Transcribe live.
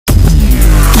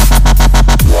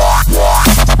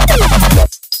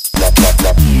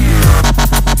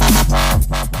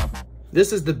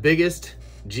This is the biggest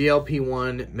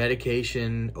GLP-1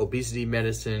 medication, obesity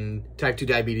medicine, type 2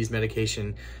 diabetes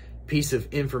medication piece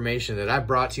of information that I've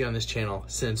brought to you on this channel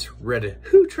since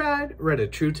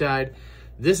Retatrutide.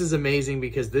 This is amazing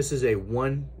because this is a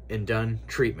one and done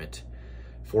treatment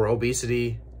for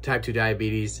obesity, type 2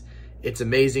 diabetes. It's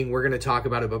amazing. We're going to talk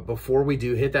about it, but before we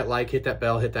do, hit that like, hit that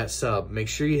bell, hit that sub. Make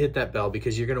sure you hit that bell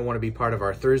because you're going to want to be part of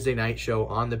our Thursday night show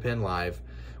on the Pen Live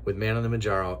with Man on the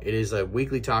MOUNJARO. It is a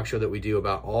weekly talk show that we do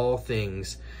about all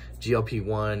things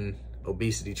GLP-1,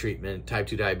 obesity treatment, type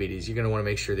 2 diabetes. You're going to want to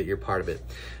make sure that you're part of it.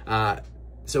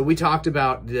 So we talked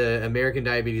about the American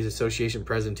Diabetes Association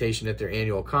presentation at their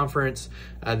annual conference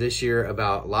this year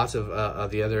about lots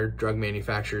of the other drug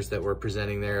manufacturers that were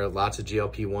presenting there, lots of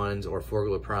GLP-1s,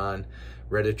 orforglipron,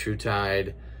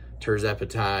 Retatrutide,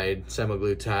 Tirzepatide,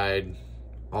 semaglutide,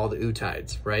 all the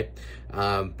utides, right?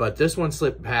 But this one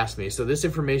slipped past me. So this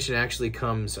information actually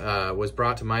was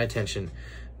brought to my attention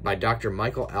by Dr.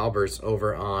 Michael Albert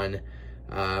over on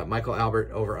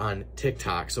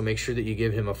TikTok. So make sure that you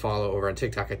give him a follow over on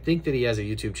TikTok. I think that he has a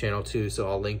YouTube channel too, so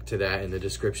I'll link to that in the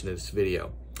description of this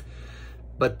video.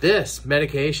 But this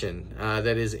medication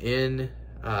that is in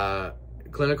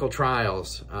clinical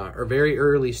trials, or very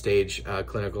early stage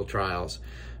clinical trials,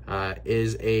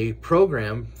 is a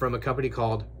program from a company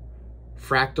called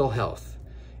Fractly Health.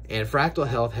 And Fractly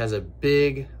Health has a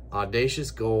big, audacious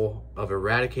goal of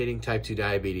eradicating type 2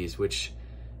 diabetes, which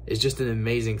is just an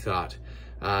amazing thought.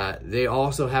 They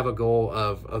also have a goal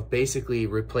of basically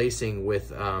replacing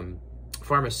with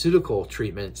pharmaceutical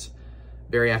treatments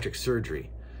bariatric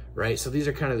surgery, right? So these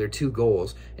are kind of their two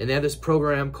goals. And they have this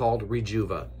program called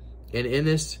Rejuva. And in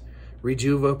this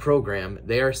Rejuva program,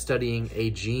 they are studying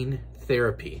a gene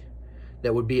therapy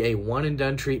that would be a one and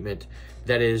done treatment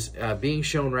that is being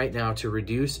shown right now to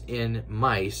reduce in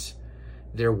mice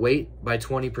their weight by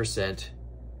 20%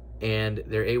 and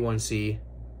their A1C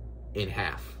in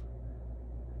half.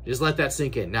 Just let that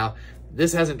sink in. Now,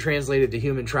 this hasn't translated to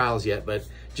human trials yet, but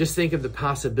just think of the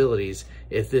possibilities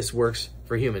if this works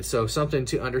for humans. So something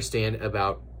to understand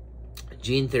about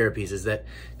gene therapies is that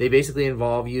they basically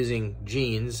involve using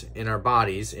genes in our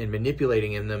bodies and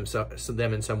manipulating them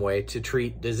in some way to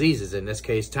treat diseases, in this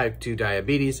case type 2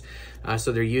 diabetes.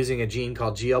 So they're using a gene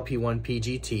called GLP-1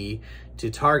 PGT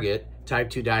to target type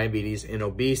 2 diabetes and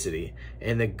obesity.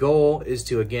 And the goal is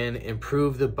to, again,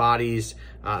 improve the body's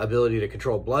ability to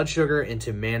control blood sugar and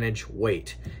to manage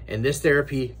weight. And this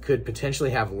therapy could potentially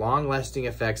have long-lasting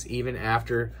effects even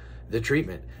after the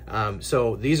treatment.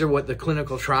 So these are what the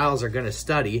clinical trials are going to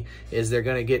study, is they're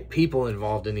going to get people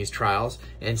involved in these trials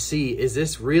and see, is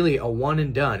this really a one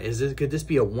and done? Could this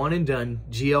be a one and done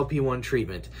GLP-1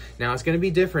 treatment? Now it's going to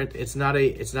be different. It's not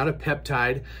a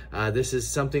peptide. This is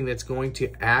something that's going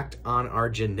to act on our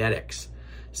genetics.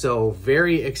 So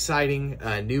very exciting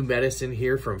new medicine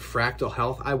here from Fractly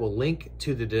Health. I will link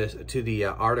to the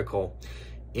article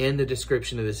in the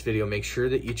description of this video. Make sure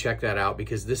that you check that out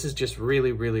because this is just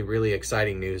really, really, really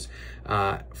exciting news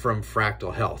from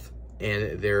Fractly Health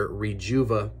and their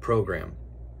Rejuva program.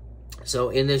 So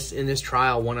in this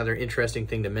trial, one other interesting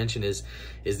thing to mention is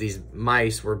these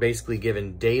mice were basically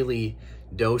given daily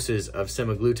doses of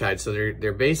semaglutide. So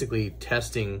they're basically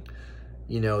testing,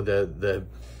 you know, the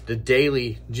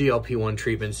daily GLP-1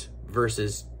 treatments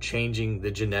versus changing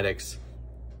the genetics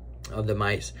of the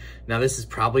mice. Now this is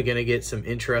probably going to get some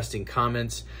interesting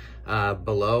comments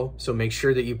below, so make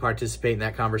sure that you participate in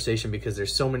that conversation because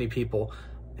there's so many people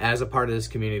as a part of this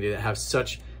community that have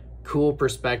such cool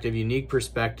perspective, unique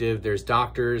perspective. There's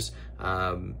doctors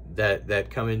that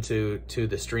come into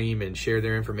the stream and share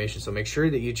their information, so make sure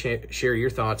that you share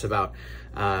your thoughts about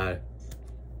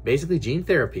basically gene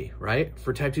therapy, right,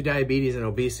 for type 2 diabetes and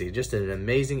obesity. Just an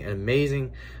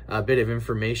amazing bit of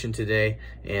information today,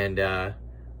 and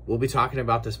we'll be talking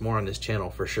about this more on this channel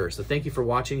for sure. So thank you for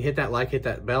watching. Hit that like, hit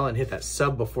that bell, and hit that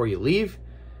sub before you leave.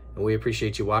 And we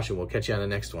appreciate you watching. We'll catch you on the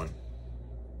next one.